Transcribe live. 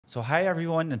So hi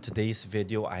everyone, in today's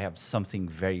video I have something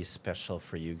very special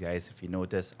for you guys. If you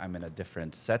notice, I'm in a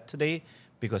different set today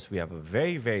because we have a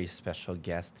very special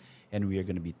guest and we are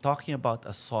going to be talking about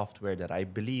a software that I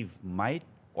believe might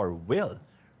or will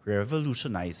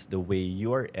revolutionize the way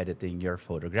you are editing your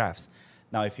photographs.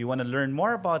 Now, if you want to learn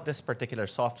more about this particular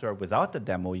software without the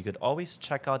demo, you could always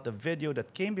check out the video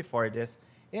that came before this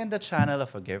in the channel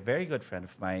of a very good friend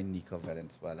of mine, Nicco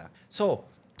Valenzuela. So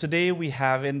today we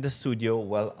have in the studio,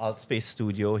 well, Altspace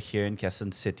Studio here in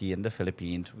Quezon City in the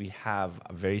Philippines, we have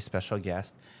a very special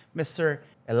guest, Mr.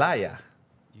 Elia.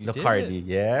 Locardi,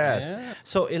 yes. Yeah.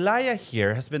 So Elia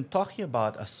here has been talking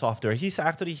about a software. He's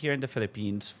actually here in the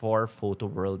Philippines for Photo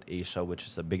World Asia, which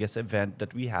is the biggest event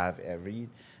that we have every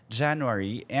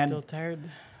January. And Still tired?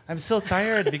 I'm still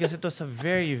tired because it was a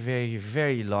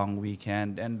very long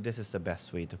weekend, and this is the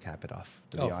best way to cap it off,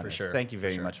 to be honest. For sure. Thank you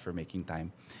very much for making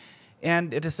time.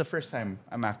 And it is the first time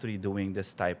I'm actually doing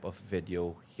this type of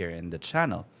video here in the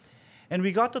channel. And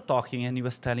we got to talking, and he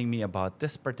was telling me about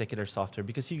this particular software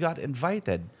because he got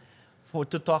invited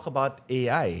to talk about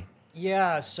AI.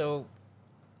 Yeah, so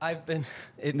I've been,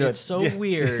 it's so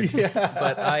weird,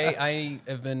 but I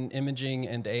have been imaging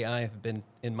and AI have been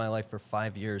in my life for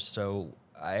 5 years. So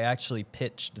I actually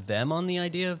pitched them on the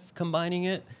idea of combining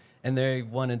it, and they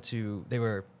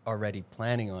were already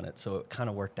planning on it. So it kind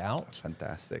of worked out.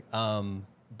 Fantastic.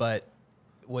 But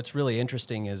what's really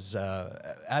interesting is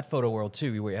at Photo World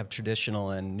too, we have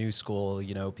traditional and new school,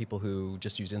 you know, people who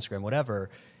just use Instagram, whatever.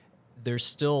 There's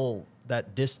still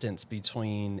that distance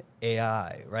between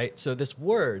AI, right? So this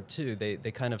word too,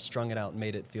 they kind of strung it out and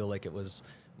made it feel like it was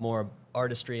more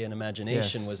artistry and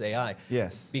imagination was AI.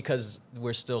 Yes. Because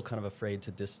we're still kind of afraid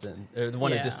to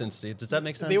want to distance. Does that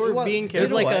make sense? They were being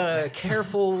careful. There's like a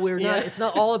careful. We're not. It's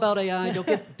not all about AI.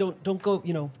 Don't go.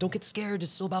 You know, don't get scared.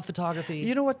 It's still about photography.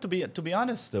 You know what? To be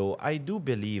honest, though, I do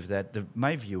believe that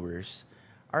my viewers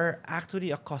are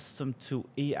actually accustomed to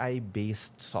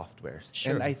AI-based softwares,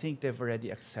 and I think they've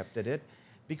already accepted it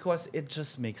because it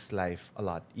just makes life a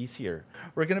lot easier.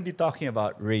 We're going to be talking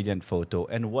about Radiant Photo,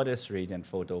 and what is Radiant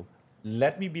Photo?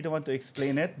 Let me be the one to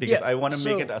explain it because I want to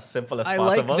make it as simple as possible.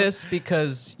 I like this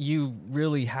because you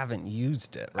really haven't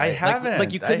used it, right? I haven't.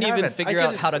 Like you couldn't even figure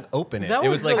out how to open it. That it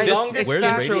was like the longest where's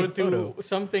intro Radiant to Photo?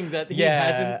 something that he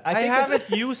hasn't. I haven't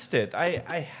used it.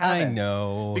 I haven't. I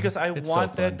know. Because It's so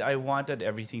fun. I wanted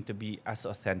everything to be as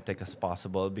authentic as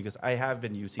possible because I have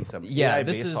been using some Yeah,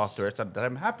 AI-based this is- softwares that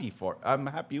I'm happy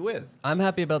with. I'm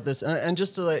happy about this. And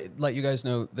just to let you guys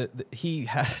know that he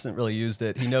hasn't really used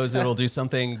it. He knows it'll do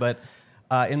something, but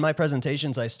in my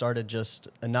presentations, I started just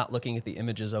not looking at the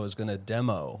images I was going to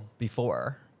demo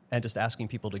before and just asking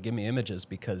people to give me images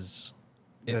because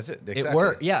it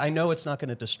worked. Yeah, I know it's not going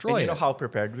to destroy And you know it. how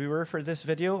prepared we were for this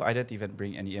video? I didn't even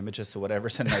bring any images, so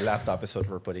whatever's in my laptop is what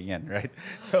we're putting in, right?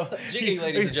 So, Jiggy,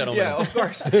 ladies and gentlemen. Yeah, of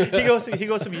course. He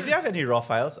goes to me, do you have any raw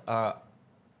files?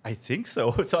 I think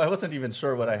so. So I wasn't even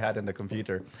sure what I had in the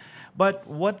computer. But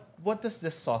what does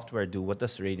this software do? What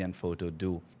does Radiant Photo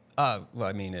do? Well,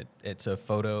 I mean, it's a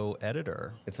photo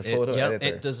editor. It's a photo editor.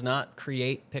 It does not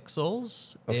create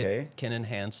pixels. Okay. It can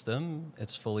enhance them.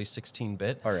 It's fully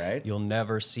 16-bit. All right. You'll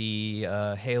never see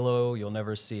a halo. You'll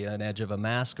never see an edge of a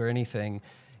mask or anything.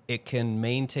 It can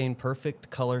maintain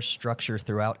perfect color structure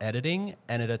throughout editing,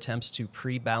 and it attempts to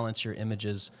pre-balance your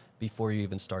images before you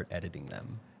even start editing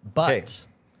them. But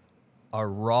our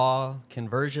raw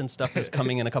conversion stuff is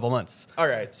coming in a couple months. All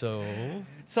right. So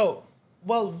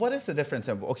Well, what is the difference?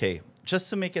 Okay, just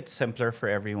to make it simpler for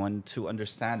everyone to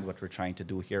understand what we're trying to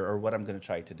do here or what I'm going to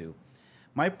try to do.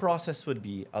 My process would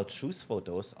be I'll choose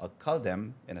photos, I'll cull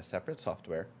them in a separate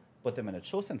software, put them in a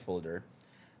chosen folder.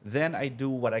 Then I do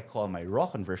what I call my raw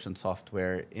conversion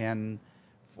software in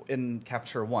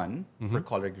Capture One for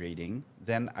color grading.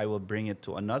 Then I will bring it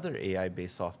to another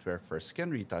AI-based software for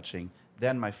skin retouching,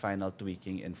 then my final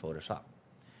tweaking in Photoshop.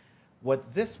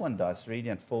 What this one does,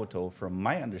 Radiant Photo, from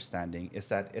my understanding, is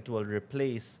that it will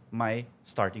replace my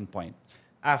starting point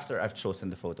after I've chosen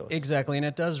the photos. exactly, and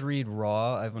it does read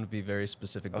RAW. I want to be very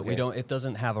specific, but it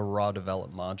doesn't have a RAW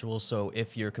develop module. So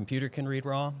if your computer can read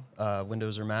RAW,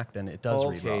 Windows or Mac, then it does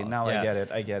read RAW. Okay, now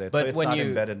I get it. But so it's when not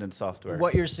embedded in software.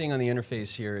 What you're seeing on the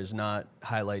interface here is not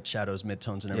highlight, shadows,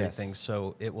 midtones, and everything.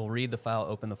 So it will read the file,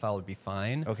 open the file would be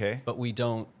fine. Okay. But we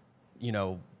don't,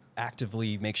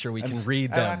 actively make sure we can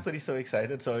read them. I'm actually so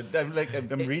excited. So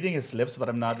I'm reading his lips, but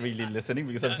I'm not really listening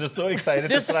because I'm just so excited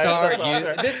Just to try start. the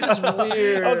software. This is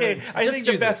weird. Okay, I Just think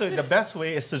the use it. best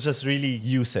way is to just really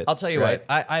use it. I'll tell you right?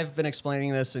 what, I've been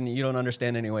explaining this and you don't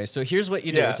understand anyway. So here's what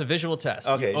you do. Yeah. It's a visual test.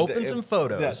 Okay, You open some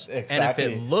photos, yes, and if exactly.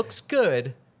 it looks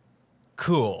good,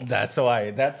 Cool. That's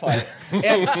why. That's why.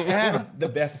 And the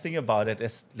best thing about it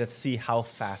is, let's see how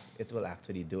fast it will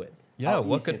actually do it. Yeah, How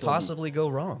what easy could it will be. possibly go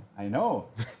wrong? I know.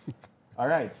 All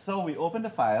right, so we open the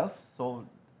files. So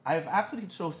I've actually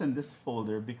chosen this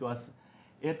folder because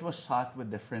it was shot with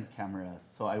different cameras.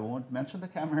 So I won't mention the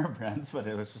camera brands, but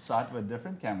it was shot with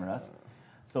different cameras.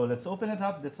 So let's open it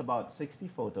up. That's about 60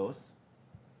 photos.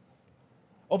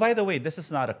 Oh, by the way, this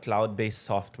is not a cloud-based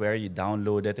software. You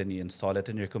download it and you install it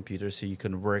in your computer so you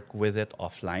can work with it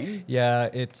offline. Yeah,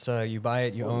 it's you buy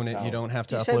it, you Holy own it, cow. you don't have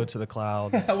to You upload said- to the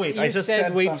cloud. Wait, You I just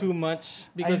said way some- too much I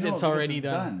because know, it's already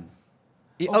done.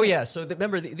 Oh yeah, so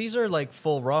remember these are like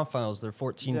full RAW files. They're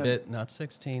 14-bit, Yeah. not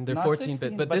 16. They're Not 14-bit,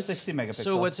 16, but but this. 60 megapixels.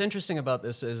 So what's interesting about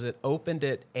this is it opened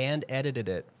it and edited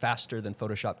it faster than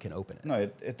Photoshop can open it. No,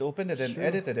 it opened it That's and true.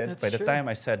 edited it. That's By the true. time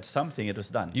I said something, it was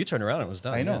done. You turn around, it was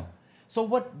done. I know. yeah. So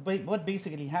what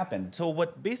basically happened? So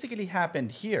what basically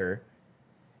happened here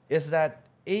is that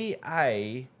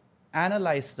AI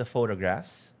analyzed the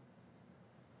photographs.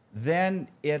 Then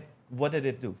what did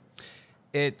it do?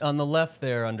 It on the left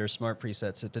there under Smart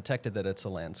Presets, it detected that it's a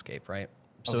landscape, right?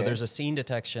 So Okay. there's a scene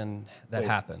detection that Wait,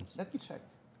 happens. Let me check.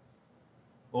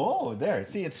 Oh, there.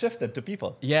 See, it shifted to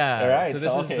people. Yeah, All right. so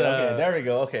this okay, is, okay. There we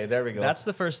go. Okay, there we go. That's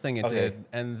the first thing it Okay. did,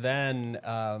 and then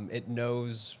it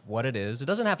knows what it is. It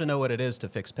doesn't have to know what it is to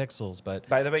fix pixels, but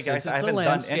By the way, since guys, I it's a haven't done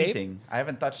landscape, anything. I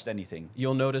haven't touched anything.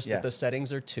 You'll notice Yeah. that the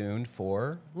settings are tuned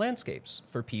for landscapes.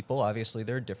 For people, obviously,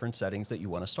 there are different settings that you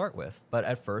want to start with. But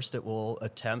at first, it will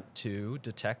attempt to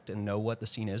detect and know what the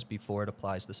scene is before it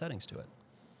applies the settings to it.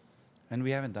 And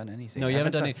we haven't done anything. No, you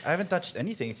haven't done I haven't touched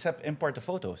anything except import the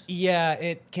photos. Yeah,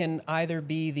 it can either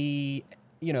be the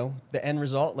end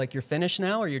result, like you're finished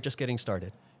now, or you're just getting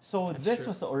started. So this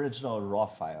was the original RAW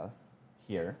file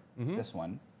here, this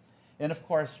one. And of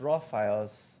course, RAW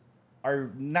files are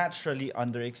naturally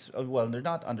well, they're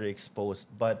not underexposed,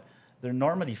 but they're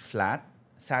normally flat.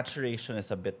 Saturation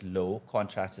is a bit low,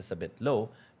 contrast is a bit low,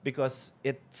 because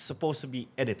it's supposed to be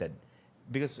edited.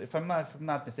 Because if I'm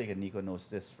not mistaken, Nicco knows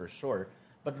this for sure,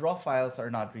 but RAW files are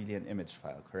not really an image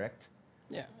file, correct?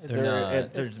 Yeah,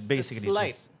 They're it's basically light.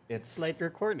 just it's It's light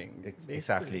recording.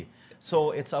 Exactly.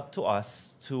 So it's up to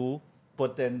us to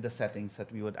put in the settings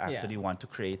that we would actually want to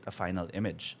create a final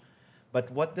image. But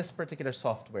what this particular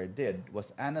software did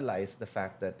was analyze the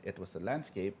fact that it was a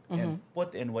landscape and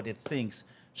put in what it thinks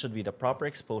should be the proper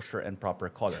exposure and proper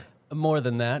color. More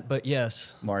than that, but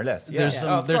yes. More or less. There's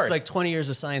Of there's course. like 20 years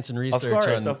of science and Of research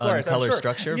course, on I'm color sure.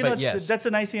 structure, You know, but yes. that's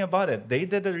the nice thing about it. They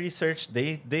did the research.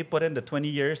 They put in the 20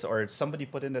 years, or somebody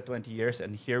put in the 20 years,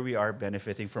 and here we are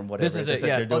benefiting from whatever This is it it, is that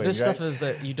yeah. you're Well, doing. this right? stuff is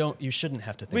that you shouldn't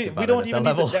have to think we about don't it even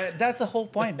at that need level. that's the whole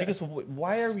point, because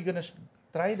why are we going to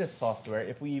try this software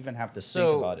if we even have to think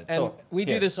So, about it? and we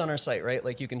do here. this on our site, right?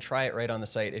 Like you can try it right on the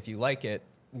site. If you like it,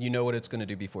 you know what it's going to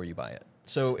do before you buy it.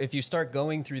 So if you start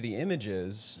going through the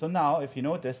images, So now, if you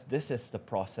notice, this is the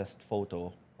processed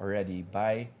photo already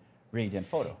by Radiant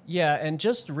Photo. yeah, and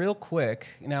just real quick,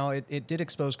 now it did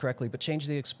expose correctly, but change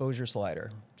the exposure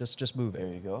slider. Just move There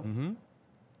it. you go.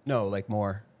 No, like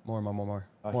more. More.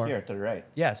 More. Here to the right.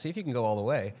 Yeah, see if you can go all the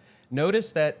way.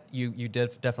 Notice that you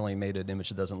definitely made an image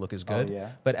that doesn't look as good.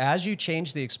 yeah. But as you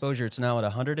change the exposure, it's now at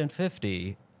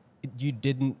 150. You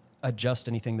didn't adjust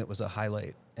anything that was a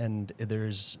highlight, and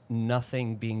there's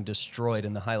nothing being destroyed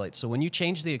in the highlight. So when you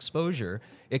change the exposure,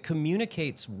 it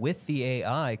communicates with the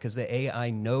AI because the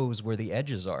AI knows where the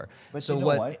edges are. But so you know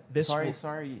what? this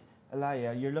Sorry,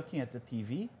 Elia, you're looking at the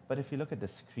TV, but if you look at the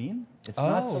screen, it's Oh,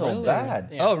 not so really? bad.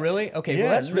 Yeah. Oh, really? Okay, well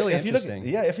that's really if you look-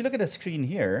 interesting. if you look at the screen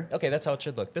here, Okay, that's how it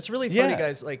should look. That's really funny, Yeah.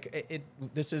 guys. Like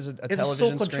this is a it's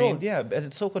television so controlled. screen. Yeah, but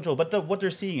it's so controlled. But what they're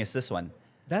seeing is this one.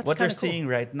 That's what they're kinda cool. seeing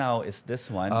right now is this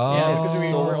one. Oh. and Because it's we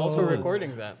so were also cool.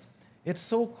 recording that. It's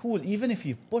so cool. Even if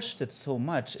you pushed it so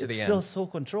much, To it's the still end. so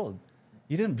controlled.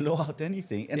 You didn't blow out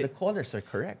anything, and the colors are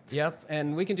correct. Yep,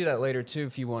 and we can do that later too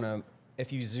if you want to.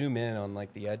 If you zoom in on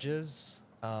like the edges,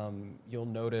 you'll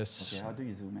notice. Okay, how do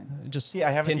you zoom in? Just See,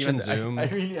 I haven't pinch even, and zoom. I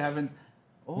really haven't.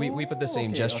 We put the same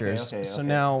okay, gestures. okay, So okay.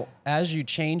 now, as you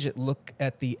change it, look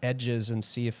at the edges and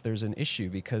see if there's an issue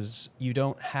because you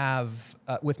don't have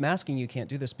with masking. You can't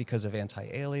do this because of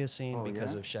anti-aliasing, Oh,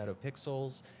 because yeah? of shadow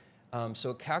pixels. So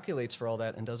it calculates for all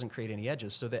that and doesn't create any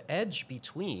edges. So the edge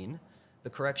between the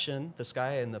correction, the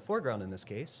sky, and the foreground in this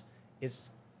case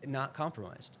is not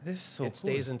compromised. This is so it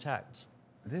stays intact.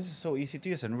 This is so easy to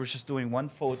use, and we're just doing one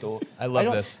photo. I love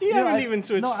don't- this. You haven't even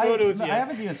switched photos I yet.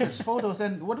 haven't even switched photos.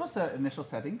 And what was the initial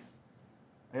settings?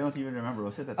 I don't even remember.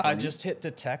 Was it at Sony? Just hit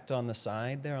detect on the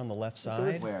side there on the left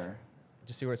side. Where?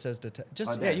 Just see where it says detect.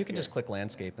 Just Oh, yeah, there, you can just here. click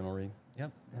landscape and it'll read.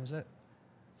 Yep, that was it.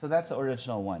 So that's the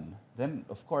original one. Then,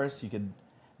 of course, you could.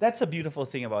 That's a beautiful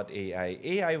thing about AI.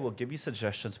 AI will give you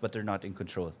suggestions, but they're not in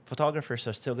control. Photographers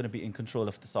are still going to be in control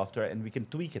of the software, and we can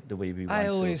tweak it the way we want I to.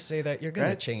 always say that you're going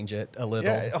Right? to change it a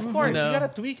little. Yeah, of course, you know?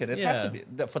 got to tweak it. It has to be.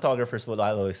 The photographers will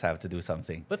always have to do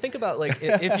something. But think about like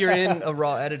if you're in a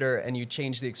raw editor and you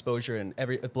change the exposure and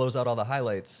it blows out all the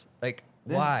highlights. Like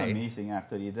This why? is amazing,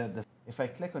 actually. If I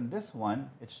click on this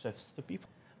one, it shifts to people.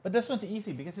 But this one's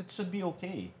easy because it should be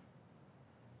okay.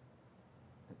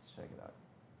 Let's check it out.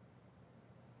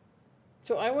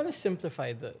 So I want to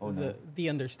simplify the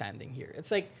understanding here.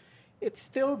 It's like it's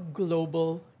still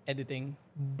global editing,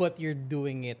 but you're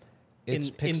doing it It's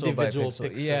in pixel individual by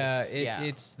pixel. pixels. Yeah,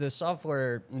 it's the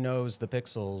software knows the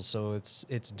pixels, so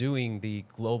it's doing the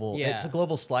global. Yeah. It's a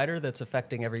global slider that's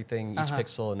affecting everything each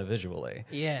pixel individually.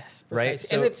 Yes, Right?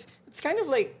 precisely. So- And it's kind of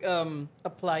like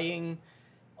applying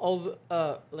all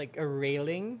the, like a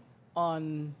railing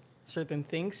on certain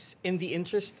things in the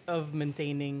interest of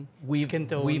maintaining skin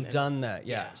tone. We've and- done that,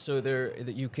 yeah. yeah. So there,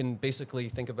 that you can basically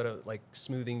think about it like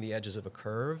smoothing the edges of a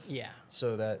curve. Yeah.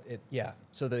 So that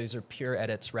so these are pure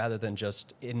edits rather than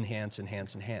just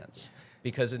enhance.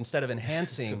 Because instead of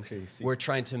enhancing, crazy. we're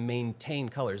trying to maintain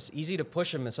colors. Easy to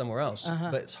push them somewhere else,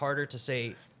 but it's harder to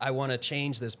say, I want to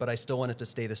change this, but I still want it to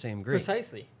stay the same green.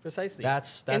 Precisely.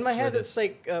 That's in my where head. this- It's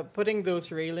like putting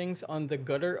those railings on the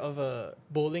gutter of a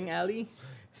bowling alley,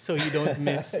 so you don't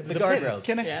miss the guardrails.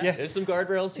 pins. Yeah. There's some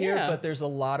guardrails here, Yeah. but there's a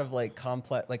lot of like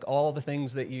complex, like all the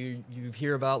things that you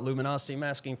hear about, luminosity,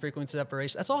 masking, frequency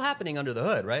separation. That's all happening under the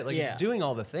hood, right? Like it's Yeah. doing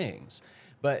all the things,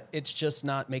 but it's just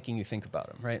not making you think about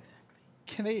them, right?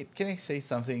 Can I say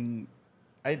something?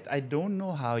 I don't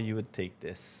know how you would take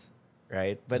this,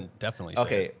 right? But Definitely say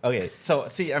okay, it. okay. So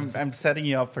see, I'm setting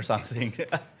you up for something.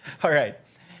 All right.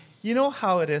 You know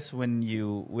how it is when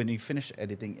you finish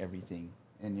editing everything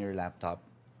in your laptop,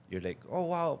 you're like, oh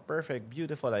wow, perfect,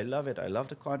 beautiful, I love it. I love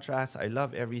the contrast, I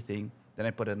love everything. Then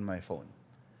I put it in my phone.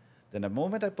 Then the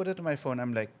moment I put it in my phone,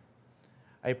 I'm like,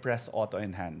 I press auto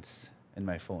enhance in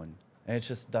my phone. And it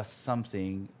just does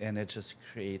something, and it just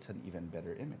creates an even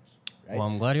better image. Right? Well,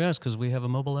 I'm glad you asked because we have a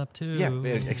mobile app too. Yeah,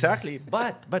 exactly.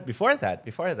 But before that,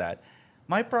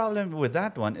 my problem with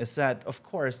that one is that, of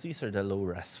course, these are the low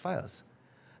res files.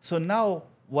 So now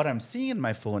what I'm seeing in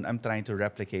my phone, I'm trying to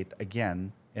replicate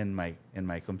again in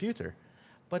my computer.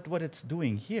 But what it's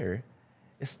doing here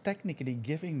is technically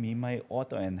giving me my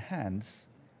auto enhance.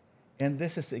 And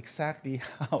this is exactly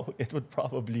how it would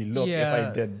probably look if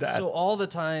I did that. So all the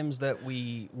times that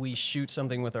we shoot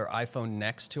something with our iPhone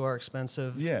next to our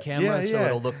expensive camera, Yeah, so yeah.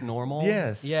 it'll look normal.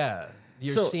 Yes. Yeah.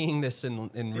 You're So- seeing this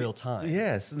in real time.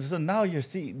 Yes. So now you're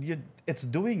seeing it's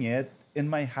doing it in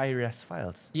my high res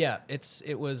files. Yeah,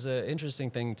 it was an interesting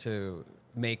thing to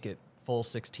make it full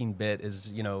 16-bit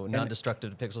as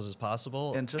non-destructive to pixels as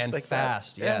possible And just like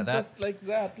fast. that. Yeah, and just like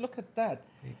that. Look at that.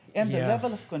 And the Yeah.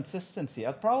 level of consistency.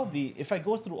 I'll probably, if I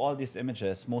go through all these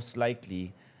images, most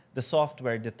likely the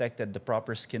software detected the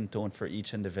proper skin tone for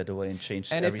each individual and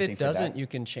changed and if everything it for doesn't, that. you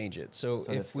can change it. So,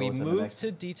 So let's if we go to the move next to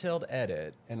one. detailed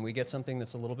edit and we get something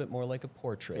that's a little bit more like a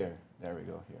portrait. Here, there we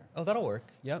go. Here, Oh, that'll work.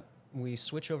 Yep. We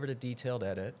switch over to detailed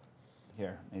edit.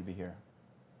 here, maybe here.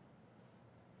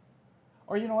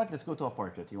 Or you know what? Let's go to a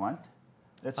portrait. You want?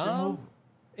 Let's remove.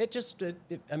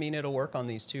 I mean, it'll work on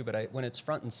these too, but when it's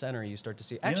front and center, you start to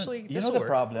see. You know- Actually, you this know will the work.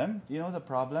 problem. You know the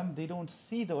problem. They don't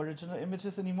see the original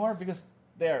images anymore because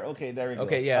there. Okay, there we go.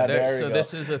 Okay, yeah. There we So go.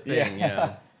 this is a thing.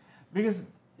 Yeah. Because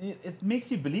it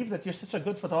makes you believe that you're such a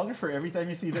good photographer every time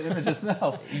you see the images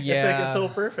now. It's like Yeah. it's so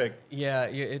perfect. Yeah,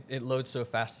 it loads so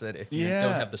fast that if you Yeah.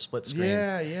 don't have the split screen.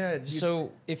 Yeah.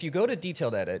 So if you go to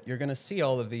detailed edit, you're going to see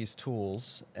all of these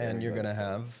tools and we you're go. going to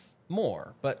have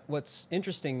more. But what's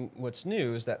interesting, what's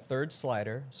new is that third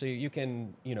slider. So you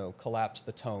can, collapse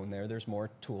the tone there. There's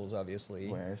more tools, obviously.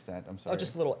 Where's that? I'm sorry. Oh,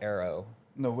 just a little arrow.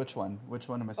 No, which one? Which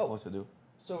one am I supposed to do?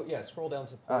 So yeah, scroll down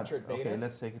to portrait beta. Okay,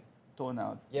 let's take it tone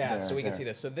out. Yeah, There, so we can there. see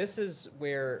this. So this is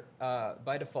where,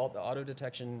 by default, the auto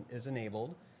detection is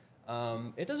enabled.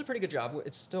 It does a pretty good job.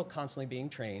 It's still constantly being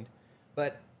trained.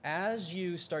 But as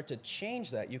you start to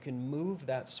change that, you can move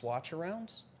that swatch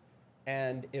around,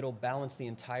 and it'll balance the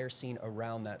entire scene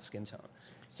around that skin tone.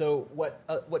 So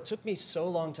what took me so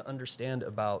long to understand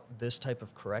about this type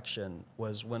of correction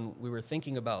was when we were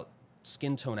thinking about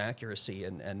skin tone accuracy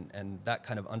and that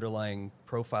kind of underlying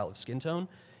profile of skin tone,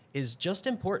 is just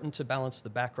important to balance the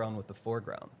background with the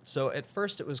foreground. So at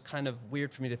first it was kind of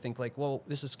weird for me to think like, well,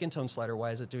 this is skin tone slider,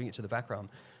 why is it doing it to the background?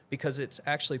 Because it's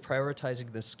actually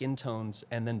prioritizing the skin tones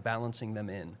and then balancing them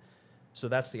in. So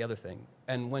that's the other thing.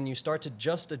 And when you start to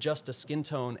just adjust a skin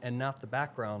tone and not the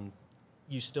background,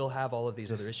 you still have all of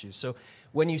these other issues. So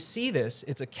when you see this,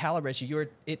 it's a calibration.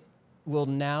 It will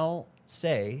now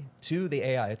say to the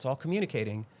AI, it's all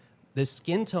communicating, the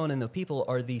skin tone and the people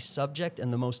are the subject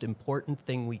and the most important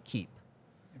thing we keep.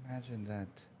 Imagine that.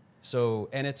 So,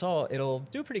 and it'll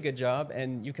do a pretty good job,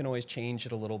 and you can always change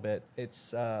it a little bit.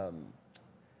 It's,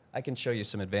 I can show you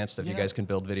some advanced stuff. You guys can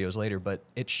build videos later, but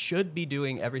it should be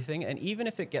doing everything. And even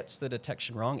if it gets the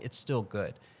detection wrong, it's still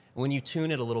good. When you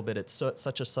tune it a little bit, it's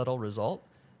such a subtle result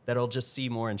that I'll just see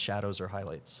more in shadows or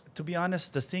highlights. To be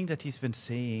honest, the thing that he's been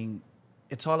saying,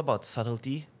 it's all about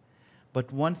subtlety.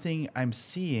 But one thing I'm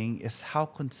seeing is how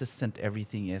consistent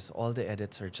everything is. All the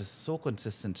edits are just so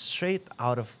consistent, straight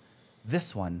out of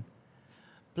this one.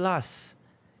 Plus,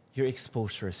 your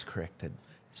exposure is corrected.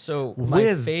 So my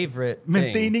With favorite thing,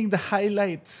 maintaining the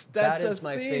highlights. That's that is a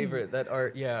my thing. favorite. That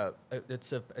are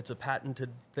it's a patented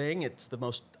thing. It's the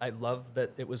most. I love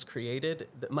that it was created.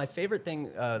 My favorite thing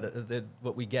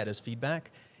what we get as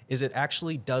feedback is it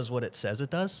actually does what it says it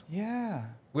does. Yeah.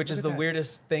 Which Look is at the that.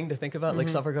 weirdest thing to think about. Like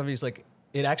software companies, like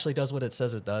it actually does what it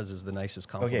says it does is the nicest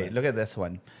compliment. Okay, look at this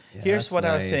one. Yeah, Here's that's what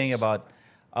I was saying nice. about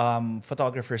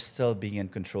photographers still being in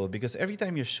control, because every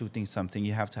time you're shooting something,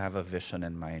 you have to have a vision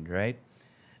in mind, right?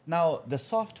 Now, the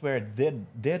software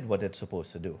did what it's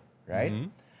supposed to do, right? Mm-hmm.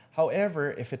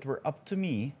 However, if it were up to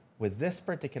me with this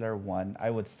particular one, I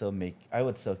would still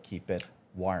keep it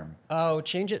warm. Oh,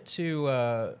 change it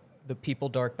to the people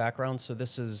dark background. So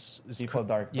this is People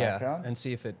dark background? Yeah, and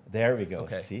see if it. There we go.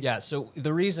 Okay. See? Yeah. So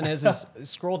the reason is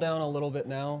scroll down a little bit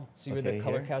now. See where Okay, the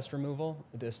color here? cast removal.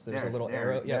 There's There, a little there,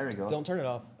 arrow. Yeah. there we go. Don't turn it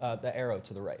off. The arrow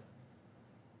to the right.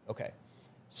 Okay.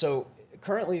 So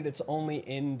currently it's only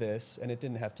in this, and it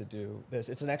didn't have to do this.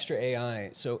 It's an extra AI.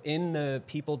 So in the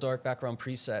people dark background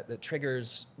preset that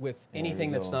triggers with There anything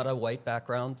we that's go. not a white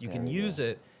background, you There can we use go.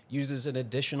 it. Uses an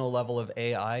additional level of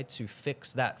AI to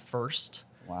fix that first.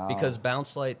 Wow. Because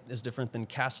bounce light is different than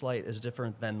cast light is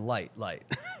different than light,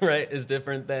 right? Is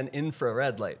different than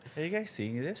infrared light. Are you guys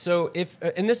seeing this? So if,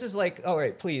 and this is like, all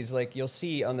right, please, like you'll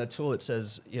see on the tool, it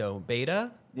says,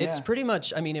 beta. It's Yeah. pretty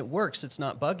much, I mean, it works. It's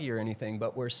not buggy or anything,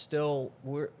 but we're still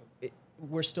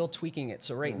tweaking it.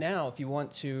 So right now, if you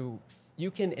want to,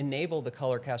 you can enable the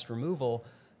color cast removal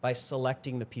by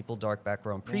selecting the people dark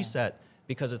background preset,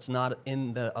 because it's not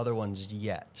in the other ones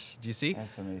yet. Do you see?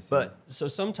 That's amazing. But so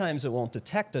sometimes it won't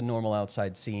detect a normal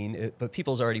outside scene, but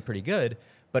people's already pretty good.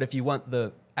 But if you want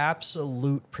the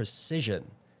absolute precision,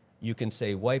 you can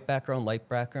say white background, light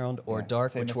background, or Yeah,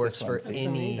 dark, same which as works this for one. It's any.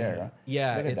 amazing. There, huh?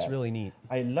 Yeah, Look at it's that. really neat.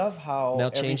 I love how Now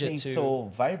change it everything's to-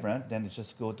 so vibrant. Then it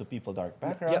just go to people dark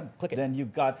background. click it. Then you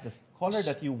got the color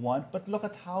that you want. But look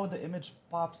at how the image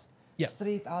pops Yeah.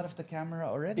 straight out of the camera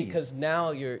already. Because now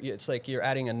it's like you're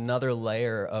adding another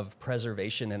layer of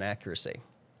preservation and accuracy.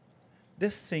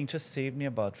 this thing just saved me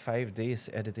about 5 days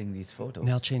editing these photos.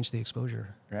 Now change the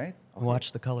exposure. Right? And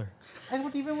watch the color. I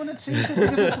don't even want to change it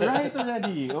because it's right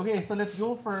already. Okay, so let's go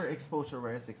for exposure.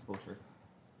 Where is exposure?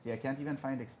 See, I can't even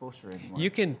find exposure anymore.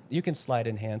 You can slide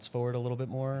enhance forward a little bit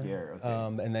more. Here,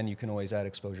 okay. And then you can always add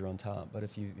exposure on top. But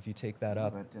if you take that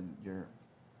up, But then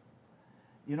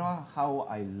you know how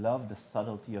I love the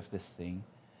subtlety of this thing?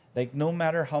 Like, no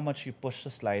matter how much you push the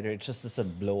slider, it just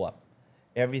doesn't blow up.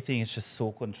 Everything is just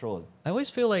so controlled. I always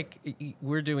feel like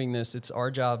we're doing this. It's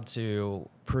our job to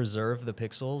preserve the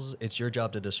pixels. It's your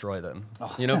job to destroy them.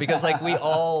 Because like we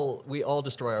all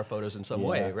destroy our photos in some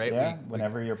way, right? Yeah,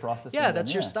 whenever you're processing Yeah, them,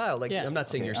 that's your style. Like Yeah. I'm not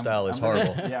saying Okay, your I'm- style is I'm gonna-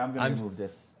 horrible. Yeah, I'm going to remove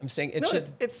this. I'm saying it No,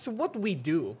 should. it's what we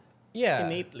do Yeah.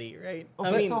 innately, right?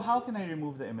 Okay, so how can I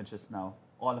remove the images now?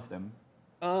 All of them?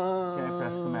 Can I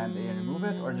press Command A and remove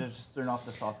it? Or just turn off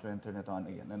the software and turn it on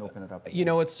again and open it up again? You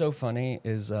know what's so funny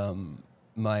is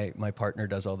my partner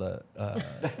does all the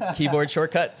keyboard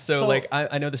shortcuts. So like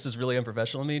I know this is really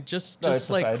unprofessional of me. Just No, it's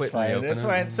like fine, quit it's fine. reopen It's them.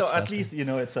 fine. So It's at faster. least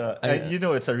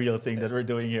it's a real thing that we're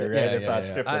doing here, right? Yeah, It's yeah, not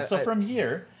yeah. scripted. So from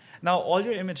here, now all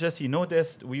your images, you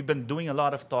noticed we've been doing a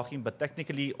lot of talking, but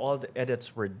technically all the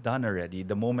edits were done already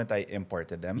the moment I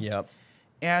imported them. Yep.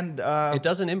 And It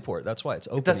doesn't import. That's why it's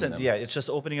opening it doesn't. them. Yeah, it's just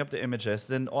opening up the images.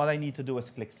 Then all I need to do is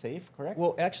click save. Correct?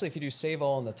 Well, actually, if you do save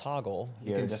all in the toggle, you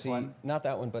Here, can this see one? not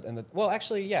that one, but in the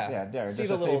actually, yeah. Yeah, there, See there's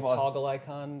the a little save all. toggle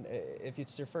icon. If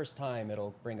it's your first time,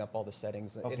 it'll bring up all the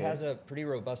settings. It Okay. has a pretty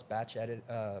robust batch edit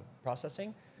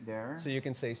processing. there. So you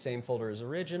can say same folder as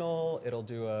original. It'll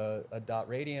do a dot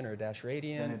radian or a dash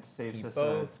radian. Then it saves do as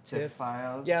both a TIFF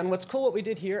file. Yeah, and what's cool, what we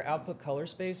did here, output color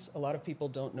space. A lot of people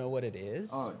don't know what it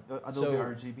is. Oh, Adobe So-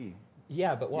 RGB.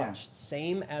 Yeah, but Yeah. watch,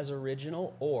 same as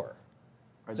original or.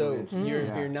 Adobe So RGB,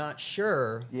 if you're not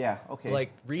sure, Yeah. Okay.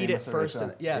 like read Same it as first,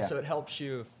 original. and so it helps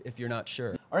you if you're not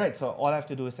sure. All right. So all I have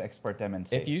to do is export them and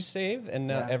save. If you save, and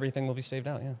Yeah. everything will be saved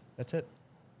out. Yeah, that's it.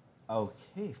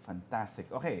 Okay, fantastic.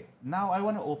 Okay, now I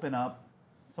want to open up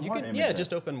some You more can, images. yeah,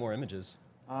 just open more images.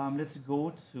 Let's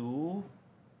go to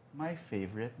my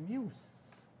favorite muse.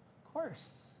 Of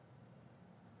course.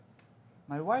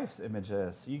 My wife's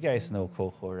images. You guys know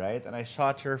Coco, right? And I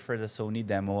shot her for the Sony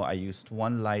demo. I used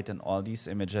one light in all these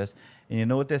images. And you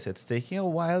notice it's taking a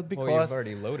while because Well, you've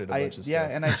already loaded a bunch of yeah,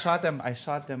 stuff. and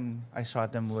I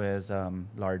shot them with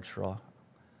large RAW.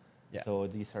 Yeah. So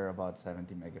these are about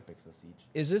 70 megapixels each.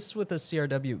 Is this with a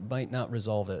CRW? Might not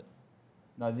resolve it.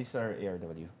 No, these are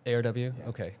ARW. ARW? Yeah.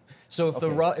 Okay. So if the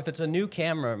Okay. raw, if it's a new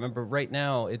camera, remember right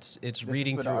now it's This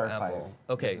reading is with through R5. Apple.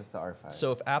 Okay. This is the R5.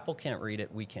 So if Apple can't read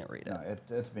it, we can't read it. No,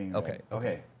 it's being Okay, read.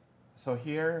 okay. So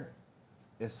here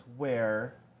is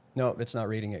where. No, it's not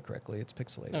reading it correctly. It's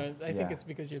pixelated. No, I think Yeah. it's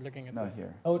because you're looking at No, the...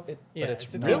 here. Oh, Yeah, but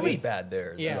it's it's really really- bad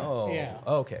there. Yeah, Oh, yeah.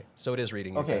 okay. So it is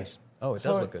reading it, Okay. guys. Oh, it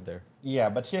So- does look good there. Yeah,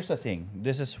 but here's the thing.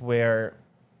 This is where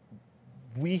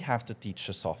we have to teach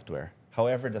the software.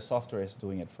 However, the software is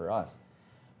doing it for us.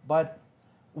 But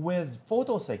with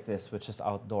photos like this, which is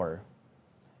outdoor,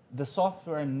 the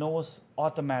software knows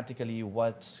automatically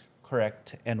what's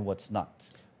correct and what's not.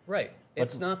 Right. But-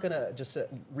 It's not going to just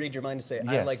read your mind and say,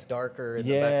 I Yes. like darker. In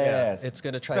the back. Yeah. Yes. It's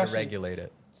going to try to Especially- regulate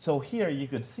it. So here you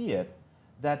could see it,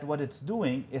 that what it's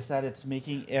doing is that it's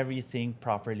making everything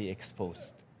properly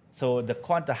exposed. So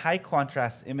the high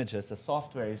contrast images, the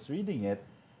software is reading it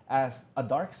as a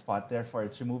dark spot, therefore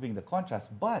it's removing the contrast.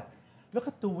 But look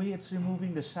at the way it's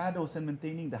removing the shadows and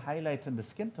maintaining the highlights and the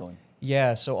skin tone.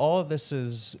 Yeah, so all of this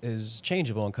is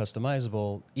changeable and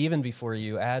customizable even before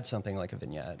you add something like a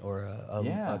vignette or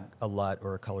Yeah. a LUT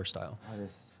or a color style. Oh,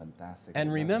 this is fantastic. And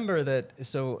I love it. remember that,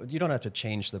 so you don't have to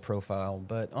change the profile,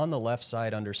 but on the left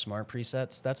side under Smart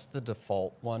Presets, that's the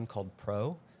default one called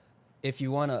Pro. If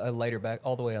you want a lighter back,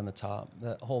 all the way on the top,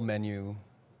 that whole menu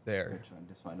there. Which one?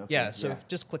 This one? Okay. Yeah, so if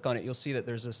just click on it, you'll see that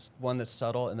there's this one that's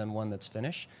subtle and then one that's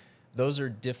finish. Those are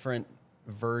different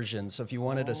versions. So if you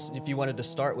wanted to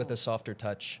start with a softer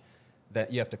touch,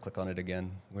 that you have to click on it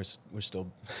again. We're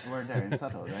still We're there in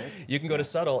subtle, right? you can go to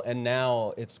subtle, and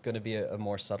now it's going to be a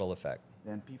more subtle effect.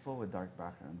 Then people with dark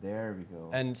background. There we go.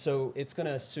 And so it's going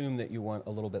to assume that you want a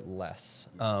little bit less,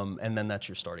 and then that's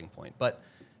your starting point. But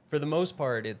for the most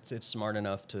part, it's smart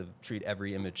enough to treat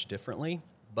every image differently.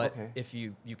 But Okay. if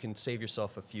you can save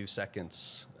yourself a few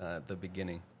seconds at the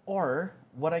beginning. Or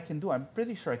what I can do, I'm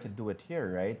pretty sure I could do it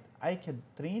here, right? I could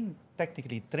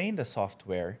technically train the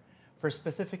software for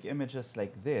specific images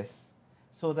like this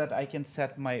so that I can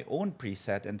set my own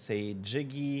preset and say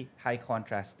jiggy high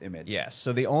contrast image. Yes.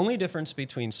 So the only difference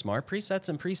between smart presets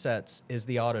and presets is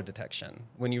the auto detection.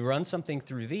 When you run something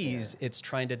through these, it's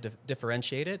trying to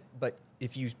differentiate it. But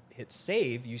if you hit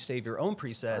save, you save your own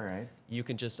preset, All right. you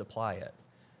can just apply it.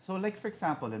 So like for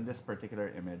example, in this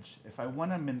particular image, if I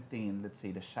want to maintain, let's say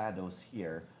the shadows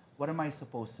here, what am I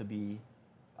supposed to be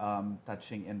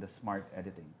touching in the smart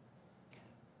editing?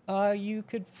 You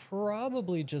could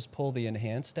probably just pull the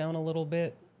enhance down a little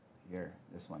bit. Here,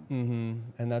 this one.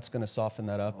 And that's going to soften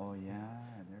that up. Oh yeah,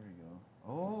 there we go.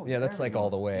 Oh Yeah, that's there we like all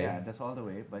go. the way. Yeah, that's all the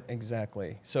way, but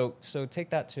Exactly. So take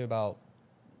that to about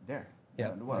there.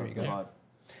 Yeah, Well, there you go. about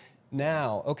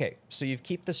now. Okay, so you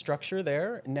keep the structure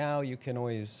there. Now you can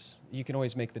always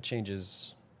make the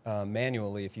changes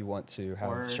manually if you want to have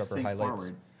Or sharper sync highlights.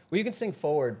 forward. Well, you can sync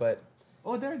forward, but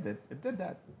oh, there it did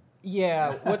that.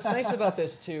 yeah, what's nice about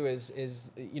this too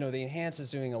is the enhance is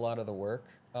doing a lot of the work.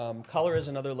 Color is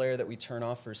another layer that we turn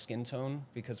off for skin tone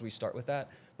because we start with that.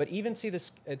 But even see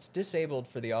this, it's disabled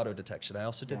for the auto detection. I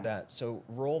also did Yeah. that. So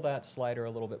roll that slider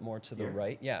a little bit more to the Here?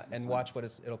 right. Yeah, and one? watch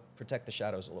it'll protect the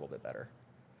shadows a little bit better.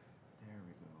 There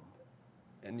we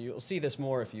go. And you'll see this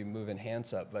more if you move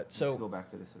enhance up. But Let's go so back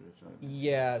to this original.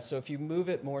 yeah, so if you move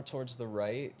it more towards the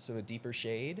right, so a deeper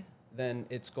shade, then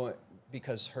it's going,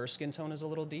 because her skin tone is a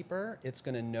little deeper, it's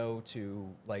going to know to,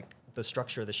 like, the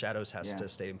structure of the shadows has Yeah. to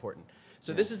stay important.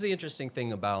 So this is the interesting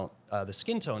thing about the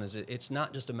skin tone is it's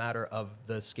not just a matter of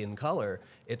the skin color,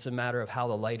 it's a matter of how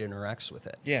the light interacts with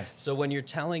it. Yes. So when you're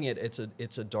telling it it's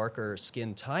a darker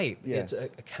skin type, it's Yes.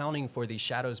 accounting for these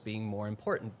shadows being more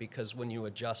important, because when you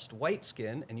adjust white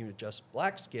skin and you adjust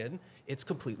black skin, it's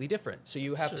completely different. So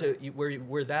you have to,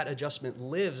 where that adjustment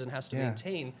lives and has to Yeah.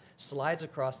 maintain, slides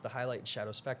across the highlight and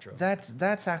shadow spectrum.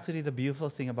 That's actually the beautiful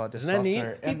thing about this Isn't that neat?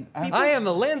 software. And I am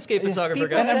a landscape photographer,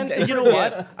 people- guys. and you know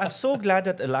what? I'm so glad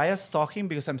that Elia's talking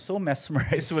because I'm so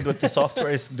mesmerized with what the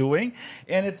software is doing,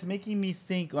 and it's making me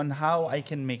think on how I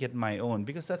can make it my own,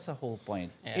 because that's the whole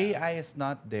point. Yeah. AI is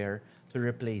not there to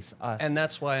replace us. And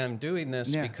that's why I'm doing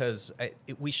this, Yeah. because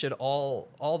we should all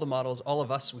the models, all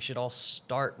of us, we should all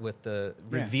start with the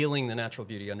revealing the natural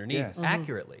beauty underneath Yes. Mhm.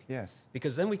 accurately. Yes.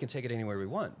 Because then we can take it anywhere we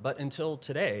want. But until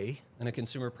today, in a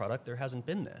consumer product, there hasn't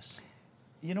been this.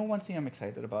 you know one thing I'm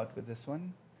excited about with this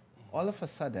one? All of a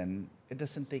sudden, it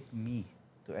doesn't take me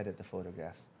to edit the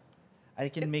photographs. I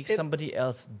can make somebody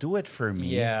else do it for me.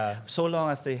 Yeah. So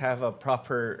long as they have a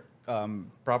proper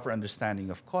understanding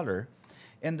of color.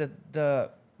 And the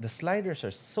sliders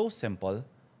are so simple.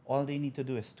 All they need to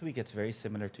do is tweak. It's very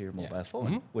similar to your mobile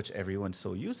phone, which everyone's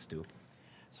so used to.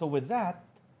 So with that,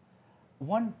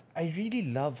 I really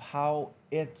love how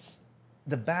it's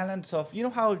the balance of, you know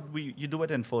how you do it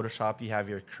in Photoshop, you have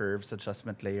your curves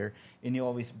adjustment layer, and you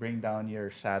always bring down your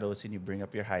shadows and you bring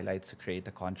up your highlights to create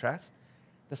the contrast.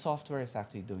 The software is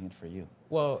actually doing it for you.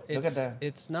 Well, Look at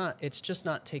it's just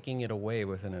not taking it away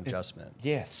with an adjustment.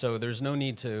 Yes. So there's no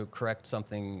need to correct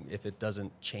something if it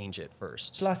doesn't change it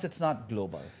first. Plus, it's not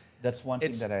global. That's one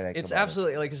thing that I like It's about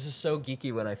absolutely, like, this is so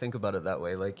geeky when I think about it that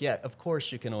way. Like, yeah, of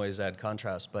course you can always add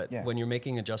contrast, but when you're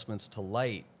making adjustments to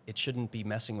light, it shouldn't be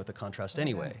messing with the contrast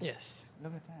anyway. Yes. it.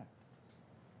 Look at that.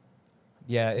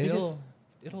 Yeah, Because-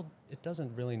 it does a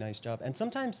really nice job. And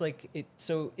sometimes, like,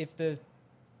 so if the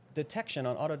detection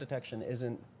on auto detection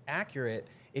isn't accurate,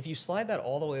 if you slide that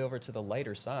all the way over to the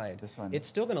lighter side, This one. it's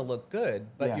still going to look good,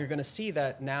 but Yeah. you're going to see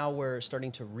that now we're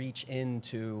starting to reach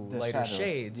into The lighter shadows,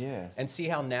 shades, yes. and see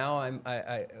how now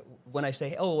I when I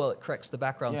say, oh, well, it corrects the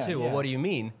background Yeah, too. Well, yeah. what do you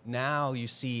mean? Now you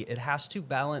see it has to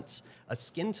balance a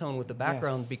skin tone with the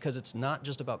background Yes. because it's not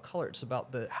just about color; it's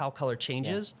about how color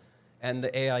changes. And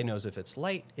the AI knows if it's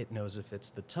light, it knows if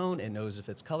it's the tone, it knows if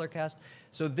it's color cast.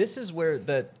 So this is where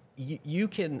you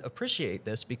can appreciate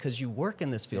this because you work in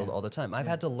this field all the time. I've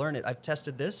had to learn it. I've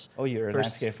tested this. Oh, you're a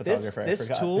landscape photographer. I This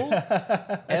forgot.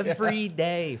 tool every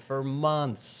day for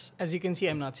months. As you can see,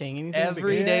 I'm not saying anything.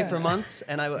 Every because- day Yeah. for months.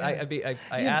 And I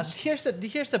Yeah, asked. Here's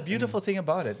the beautiful thing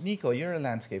about it, Nicco. You're a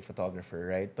landscape photographer,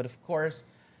 right? But of course,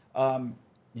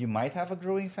 you might have a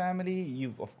growing family.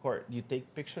 You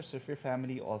take pictures of your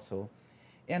family also,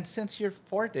 and since your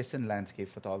forte is in landscape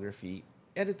photography,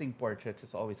 editing portraits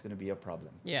is always going to be a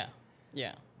problem. Yeah.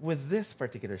 Yeah. With this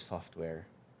particular software,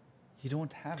 you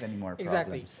don't have any more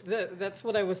Exactly. problems. That's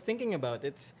what I was thinking about.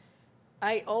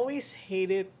 I always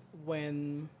hate it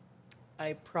when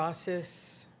I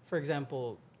process, for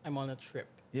example, I'm on a trip,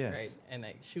 Yes. right? And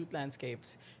I shoot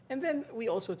landscapes. And then we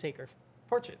also take our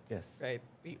portraits, Yes. right?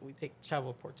 We take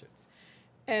travel portraits.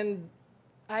 And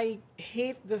I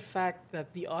hate the fact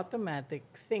that the automatic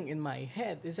thing in my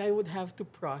head is I would have to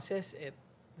process it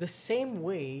the same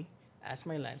way as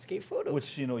my landscape photos.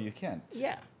 Which you can't.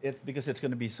 Yeah. Because it's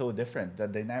going to be so different. The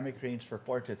dynamic range for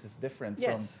portraits is different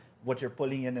Yes. from what you're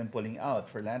pulling in and pulling out.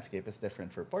 For landscape is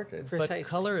different for portraits. Precisely. But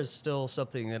color is still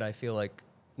something that I feel like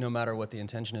no matter what the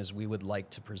intention is, we would like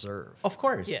to preserve. Of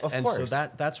course, Yes. of And course. so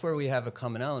that's where we have a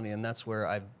commonality, and that's where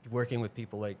I'm working with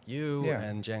people like you Yeah.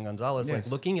 and Jan Gonzalez, Yes.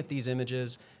 like looking at these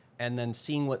images and then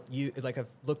seeing what I've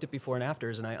looked at before and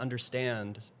afters, and I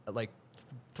understand like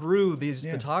through these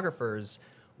photographers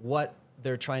what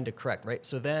they're trying to correct, right?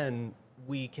 So then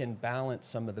we can balance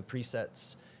some of the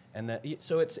presets. And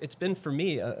so it's been for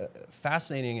me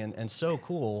fascinating and so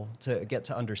cool to get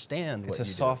to understand what It's a you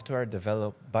do. software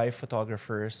developed by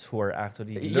photographers who are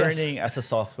actually Yes. learning as a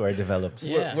software develops.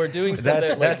 Yeah. We're doing stuff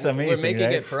That's that, like, amazing. we're making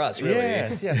right? it for us, really.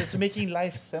 Yes, it's making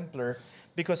life simpler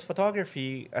because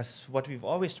photography, as what we've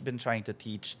always been trying to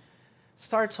teach,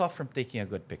 starts off from taking a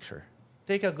good picture.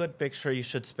 Take a good picture, you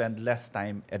should spend less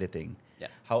time editing. Yeah.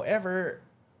 However,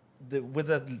 with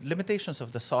the limitations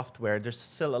of the software, there's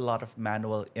still a lot of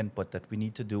manual input that we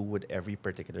need to do with every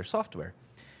particular software.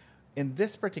 In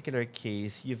this particular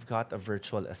case, you've got a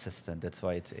virtual assistant. That's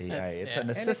why it's AI. It's an And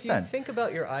if you assistant. think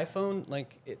about your iPhone,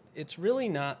 like it's really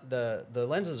not the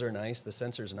lenses are nice, the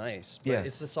sensor's nice, but Yes.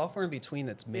 it's the software in between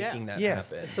that's making that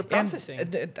Yes. happen. It's a And processing.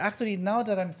 actually, now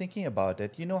that I'm thinking about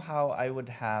it, you know how I would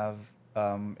have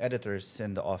editors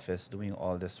in the office doing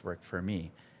all this work for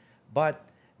me, but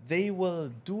they will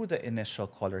do the initial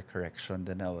color correction,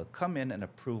 then I will come in and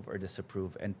approve or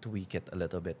disapprove and tweak it a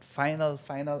little bit. Final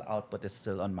output is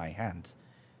still on my hands.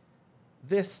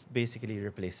 This basically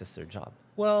replaces their job.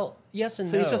 Well, yes and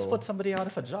So no. you just put somebody out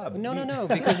of a job. No,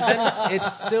 because then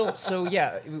it's still so.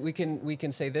 Yeah, we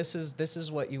can say this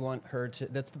is what you want her to.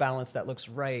 That's the balance that looks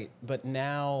right. But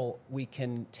now we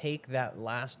can take that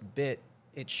last bit.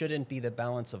 It shouldn't be the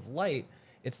balance of light.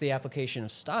 It's the application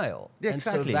of style. Yeah, And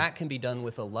so exactly. that can be done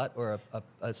with a LUT or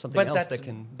a something else that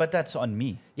can. But that's on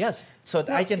me. Yes. So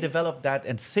I can develop that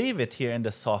and save it here in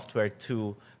the software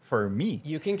for me.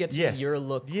 You can get to Yes. your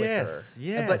look quicker. Yes,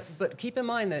 yes. But keep in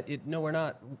mind that we're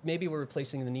not. Maybe we're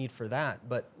replacing the need for that,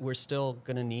 but we're still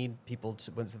going to need people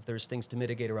to. If there's things to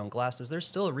mitigate around glasses, there's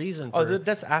still a reason for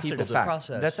That's after people the to fact.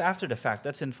 process. That's after the fact.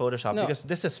 That's in Photoshop No. because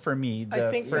this is for me the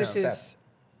I think first step.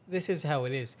 this is how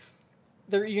it is.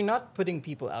 you're not putting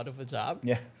people out of a job.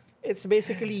 Yeah. It's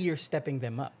basically you're stepping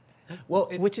them up. Well,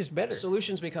 which is better.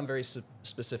 Solutions become very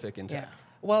specific in tech. Yeah.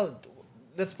 Well,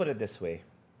 let's put it this way.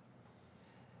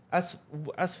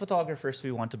 As photographers,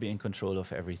 we want to be in control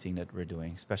of everything that we're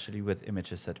doing, especially with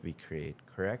images that we create,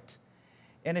 correct?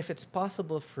 And if it's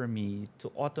possible for me to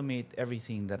automate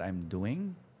everything that I'm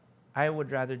doing, I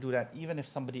would rather do that even if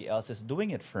somebody else is doing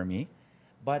it for me,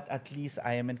 but at least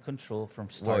I am in control from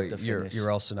start to finish.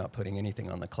 You're also not putting anything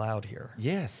on the cloud here.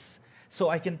 Yes. So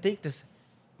I can take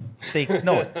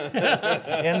note.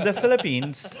 In the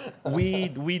Philippines,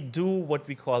 we do what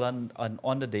we call an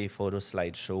on-the-day photo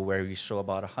slideshow where we show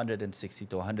about 160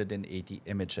 to 180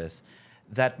 images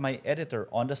that my editor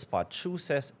on the spot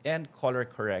chooses and color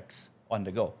corrects on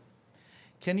the go.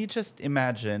 Can you just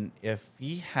imagine if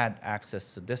we had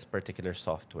access to this particular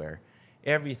software?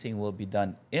 Everything will be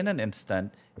done in an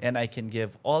instant, and I can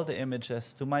give all the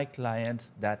images to my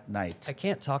clients that night. I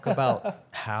can't talk about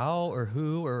how or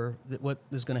who or what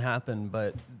is going to happen,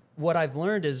 but what I've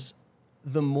learned is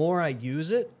the more I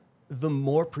use it, the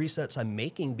more presets I'm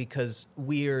making because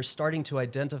we are starting to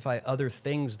identify other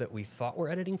things that we thought were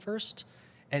editing first.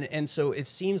 And so it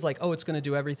seems like, oh, it's going to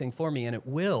do everything for me, and it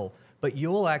will, but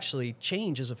you'll actually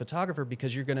change as a photographer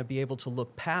because you're going to be able to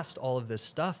look past all of this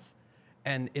stuff.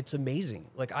 And it's amazing.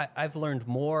 Like I've learned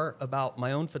more about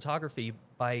my own photography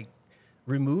by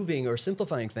removing or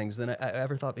simplifying things than I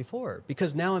ever thought before.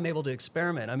 Because now I'm able to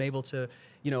experiment. I'm able to,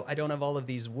 I don't have all of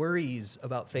these worries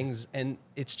about things. And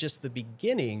it's just the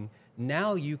beginning.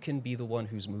 Now you can be the one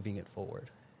who's moving it forward.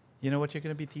 You know what you're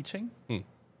going to be teaching?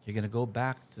 You're going to go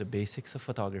back to the basics of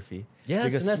photography. Yes,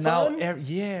 because isn't that now, fun?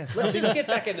 yes. Let's just get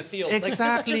back in the field.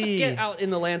 Exactly. Like, just get out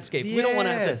in the landscape. We don't want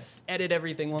to have Yes. to edit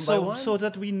everything one by one. So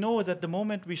that we know that the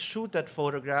moment we shoot that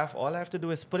photograph, all I have to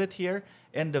do is put it here,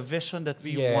 and the vision that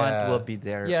we want will be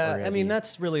there already. I mean,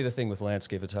 that's really the thing with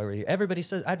landscape photography. Everybody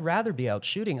says, I'd rather be out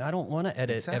shooting. I don't want to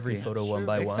edit every photo one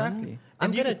by one. Exactly. I'm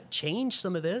And you going to change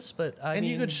some of this, but I mean...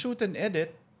 you could shoot and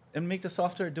edit and make the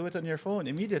software do it on your phone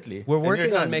immediately. We're And you're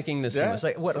working on done. making this seamless.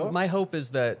 Like, So? my hope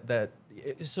is that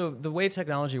so the way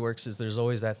technology works is there's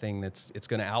always that thing it's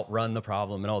going to outrun the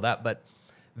problem and all that, but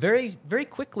very, very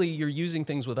quickly you're using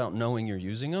things without knowing you're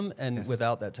using them and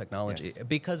without that technology. Yes.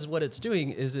 Because what it's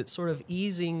doing is it's sort of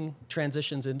easing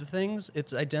transitions into things.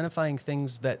 It's identifying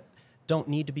things that don't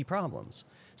need to be problems.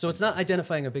 So it's not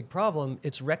identifying a big problem,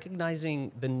 it's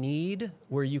recognizing the need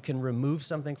where you can remove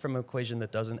something from an equation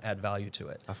that doesn't add value to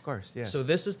it. Of course, yes. So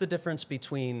this is the difference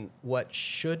between what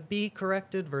should be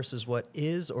corrected versus what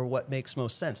is or what makes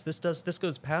most sense. This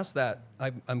goes past that.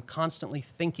 I'm constantly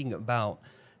thinking about,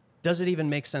 does it even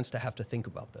make sense to have to think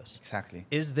about this? Exactly.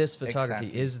 Is this photography?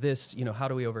 Exactly. Is this, how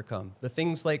do we overcome? The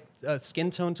things like skin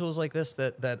tone tools like this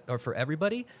that are for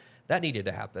everybody, that needed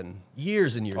to happen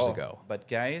years and years ago. But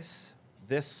guys,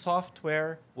 this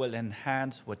software will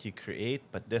enhance what you create,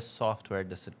 but this software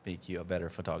doesn't make you a better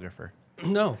photographer.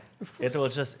 No. It will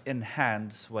just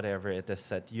enhance whatever it is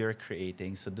that you're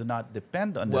creating. So do not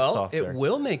depend on the Well, software. it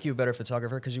will make you a better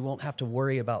photographer because you won't have to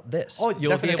worry about this. Oh,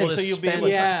 you'll be able to so you'll be spend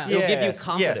able to, time. It'll give you Yes,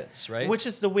 confidence, yes. right? Which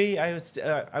is the way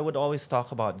I would always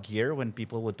talk about gear when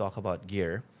people would talk about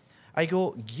gear. I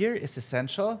go, gear is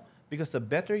essential because the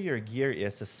better your gear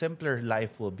is, the simpler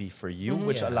life will be for you,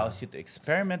 which allows you to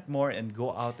experiment more and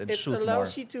go out and shoot more. It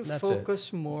allows you to That's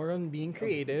focus more on being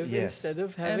creative Yes. instead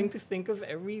of having And- to think of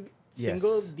every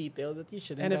single detail that you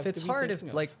shouldn't And have if it's to be hard, thinking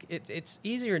of. it's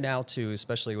easier now too,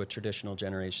 especially with traditional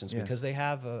generations, Yes. because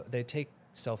they take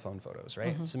cell phone photos,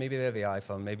 right? So maybe they have the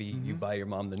iPhone, maybe you buy your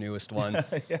mom the newest one.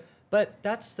 But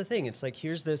that's the thing. It's like,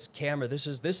 here's this camera. This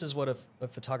is what a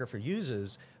photographer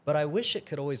uses. But I wish it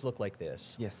could always look like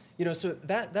this. Yes. So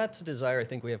that's a desire. I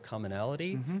think we have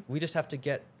commonality. We just have to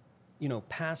get,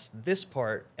 past this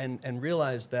part and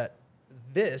realize that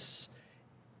this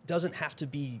doesn't have to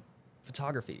be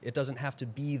photography. It doesn't have to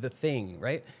be the thing,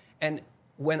 right? And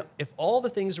if all the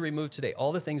things are removed today,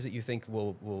 all the things that you think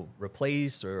will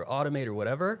replace or automate or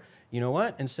whatever, you know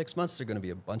what? In 6 months, there are going to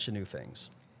be a bunch of new things.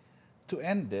 To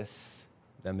end this,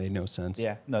 That made no sense.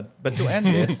 but to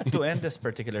end this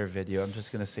particular video, I'm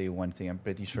just gonna say one thing. I'm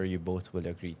pretty sure you both will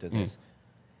agree to this.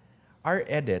 Our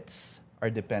edits are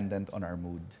dependent on our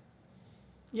mood,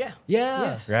 Yeah.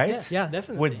 Yes. right? Yes, Yeah.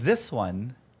 definitely. With this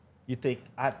one, you take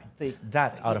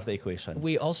that out of the equation.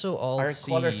 We also all Our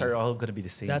see... colors are all gonna be the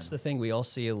same. That's the thing. We all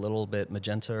see a little bit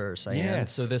magenta or cyan.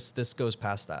 Yes. So this goes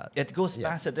past that. It goes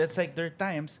past it. It's like there are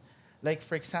times, like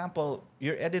for example,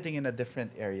 you're editing in a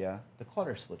different area, the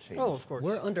colors will change. Oh, of course.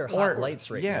 We're under hot Or- lights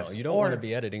right yes, now. You don't or- want to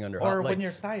be editing under hot Or lights. when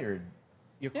you're tired,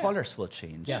 your colors will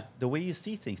change. Yeah. The way you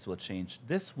see things will change.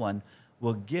 This one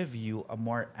will give you a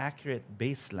more accurate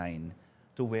baseline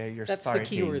to where you're That's starting. the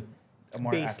keyword. a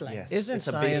more Baseline. yes, Isn't it's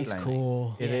a science baseline.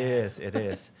 cool? It Yeah. is. It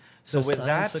is. So The with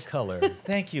science that, of color.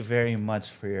 thank you very much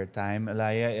for your time,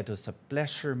 Elia. It was a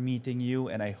pleasure meeting you,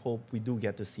 and I hope we do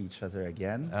get to see each other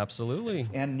again. Absolutely.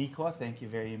 And Nicco, thank you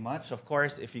very much. Of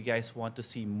course, if you guys want to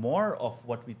see more of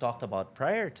what we talked about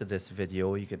prior to this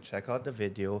video, you can check out the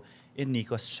video in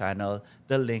Nicco's channel.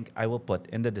 The link I will put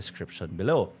in the description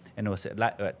below. And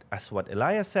as what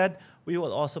Elia said, we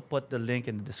will also put the link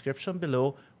in the description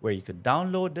below where you could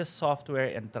download this software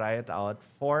and try it out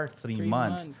for 3 3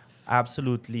 months. months.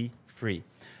 Absolutely free.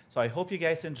 So I hope you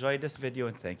guys enjoyed this video,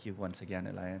 and thank you once again,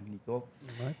 Elia and Nicco.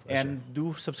 My pleasure. And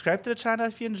do subscribe to the channel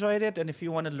if you enjoyed it. And if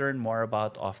you want to learn more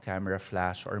about off-camera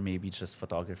flash or maybe just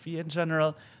photography in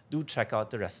general, do check out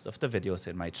the rest of the videos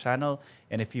in my channel.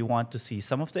 And if you want to see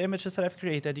some of the images that I've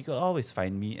created, you can always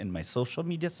find me in my social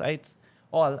media sites,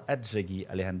 all at Jiggy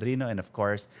Alejandrino. And of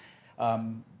course,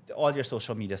 all your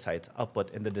social media sites I'll put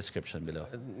in the description below.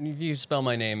 If you spell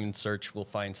my name and search, we'll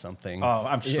find something. Oh,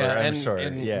 I'm sure. Yeah, I'm and, sure.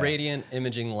 And Yeah.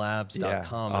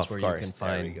 radiantimaginglabs.com Yeah, is of where course. you can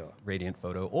There we find go. Radiant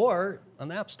Photo, or on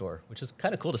the App Store, which is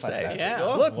kind of cool to say. Fantastic. Yeah.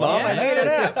 Oh, Look, well, Mom, I made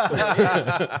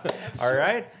it. All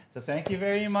right. So thank you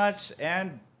very much.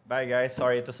 And bye, guys.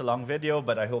 Sorry it was a long video,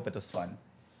 but I hope it was fun.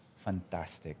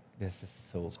 Fantastic. This is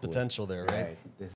so There's cool. potential there, right? This